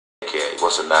AK?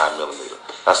 What's a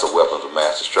 9mm? That's the weapons of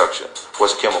mass destruction.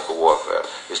 What's chemical warfare?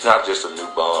 It's not just a new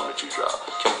bomb that you drop.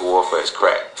 Chemical warfare is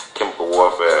crack. Chemical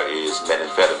warfare is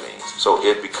methamphetamines. So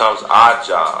it becomes our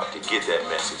job to get that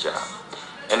message out.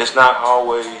 And it's not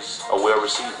always a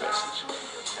well-received message.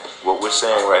 What we're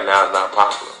saying right now is not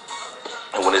popular.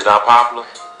 And when it's not popular,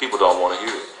 people don't want to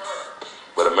hear it.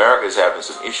 But America is having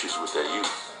some issues with their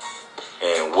youth.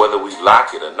 And whether we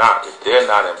like it or not, if they're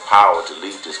not empowered to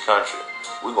lead this country,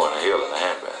 we're going to hell in a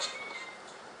handbasket.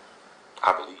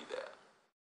 I believe that.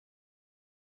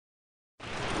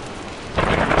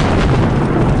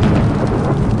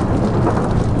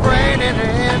 Raining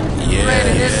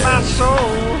in my soul.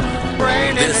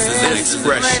 This is an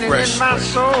expression of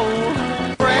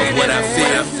what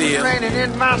I feel, raining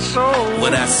in my soul.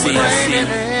 what I see, and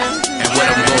what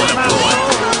I'm going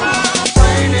through.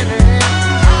 Raining in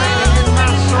my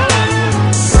soul.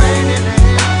 Raining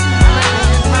in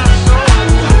my soul.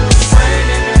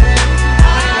 Raining in my soul. Raining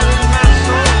in my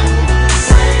soul.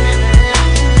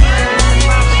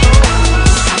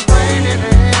 Raining in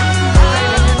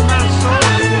my soul. Raining in my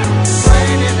soul.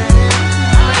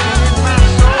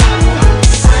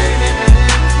 Raining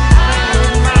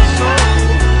in my soul.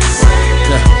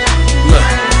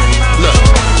 Look,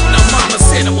 now mama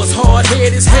said I was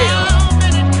hard-headed as hell.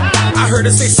 I heard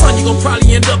her say, son, you gon'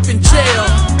 probably end up in jail.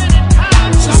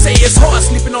 She say it's hard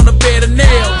sleeping on a bed of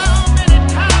nails.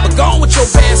 But go on with your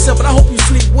bad self, but I hope you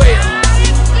sleep well.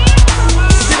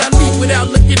 Did I leave without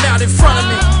looking out in front of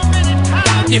me?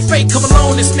 Did fate come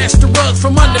along and snatch the rug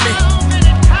from under me?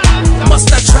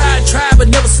 Must I try but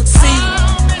never succeed?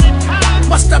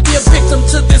 Must I be a victim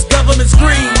to this government's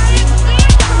greed?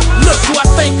 Look, do I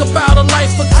think about a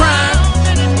life of crime?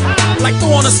 Like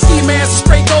throwing a ski mask,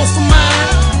 straight goes for mine.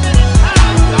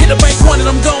 Hit a bank one and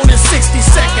I'm gone in 60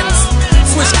 seconds.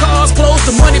 Switch cars, close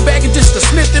the money bag and just a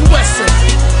Smith & Wesson.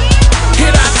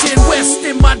 Hit I-10 West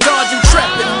in my Dodge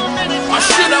Intrepid. Or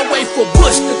should I wait for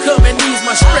Bush to come and ease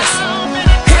my stress?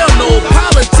 Hell no,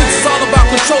 politics is all about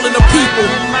controlling the people.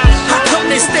 How come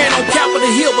they stand on Capitol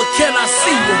Hill but can I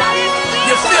see you?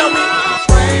 You feel me?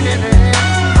 Raining in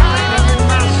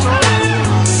my soul.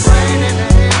 Raining in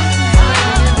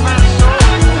my soul.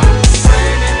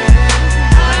 Raining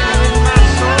in my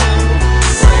soul.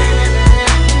 Raining in my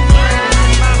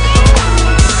soul.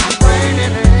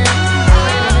 Raining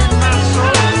in my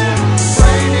soul.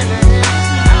 Raining in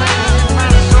my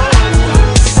soul. Raining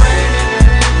in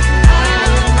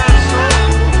my soul.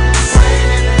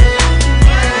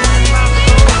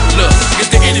 Look, is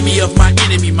the enemy of my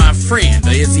enemy my friend?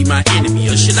 Or is he my enemy?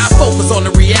 Or should I focus on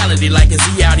the reality like is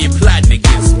he out here plotting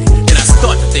against me? Then I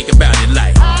start to think about it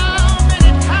like,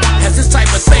 has this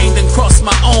type of thing done crossed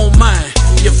my own mind?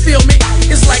 You feel me?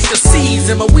 It's like the seeds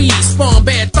in my weed spawn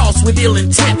bad thoughts with ill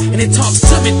intent. And it talks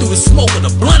to me through the smoke of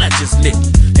the blunt I just lit.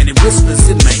 And it whispers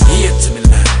in my ear to me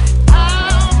like,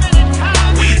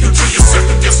 Wait until you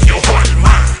second guessing your heart and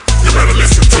mind. You better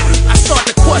listen to me. I start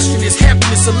to question, is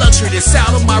happiness a luxury that's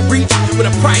out of my reach? With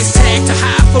a price tag to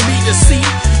high for me to see?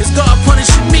 Is God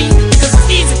punishing me because it's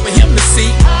easy for him to see?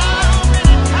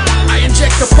 I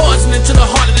inject the poison into the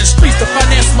heart of the streets to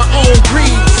finance my own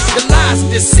greed. The lies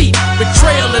and deceit,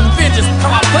 betrayal and vengeance.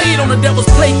 How I played on the devil's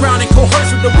playground and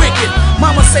coerced with the wicked.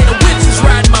 Mama say the witch is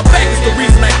riding my back is the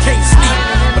reason I can't sleep.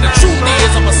 But the truth is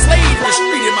I'm a slave to the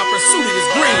street and my pursuit is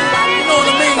green. You know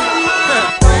what I mean?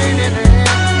 Raining in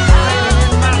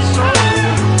my soul.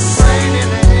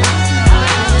 Raining in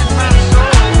my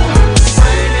soul.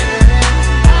 Raining in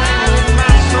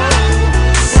my soul. Raining in my soul.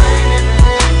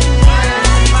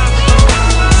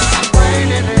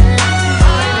 Raining in my soul.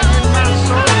 Raining in my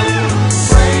soul.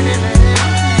 Raining in my soul. Raining in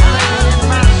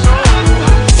my soul.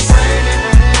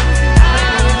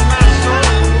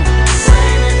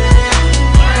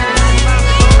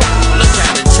 Look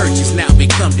how the church has now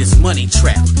become this money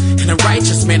trap. And a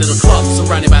righteous man of the cloth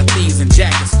surrounded by thieves and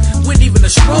jackets. When even the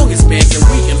strongest man can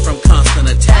weaken from constant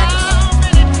attackers.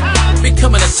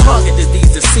 Becoming a target to these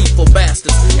deceitful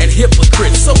bastards and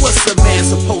hypocrites. So what's a man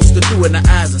supposed to do in the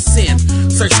eyes of sin?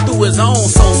 Search through his own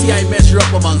soul, see how he measure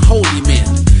up among holy men.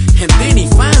 And then he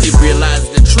finally realized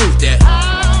the truth that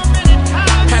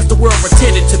has the world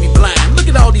pretended to be blind. Look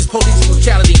at all these police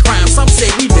brutality crimes. Some say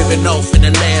we living off in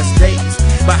the last days.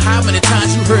 But how many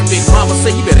times you heard Big Mama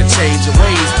say you better change your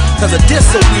ways? Cause a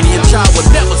disobedient child will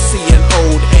never see an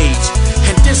old age.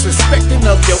 And disrespecting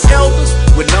of your elders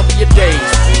will number your days.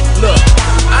 Look,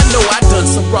 I know I done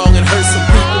some wrong and hurt some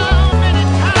people.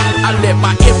 I let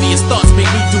my envious thoughts make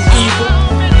me do evil.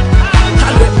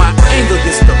 I let my anger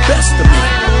get the best of me.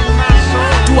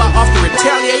 Do I often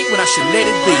retaliate when I should let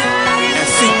it be and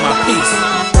seek my peace?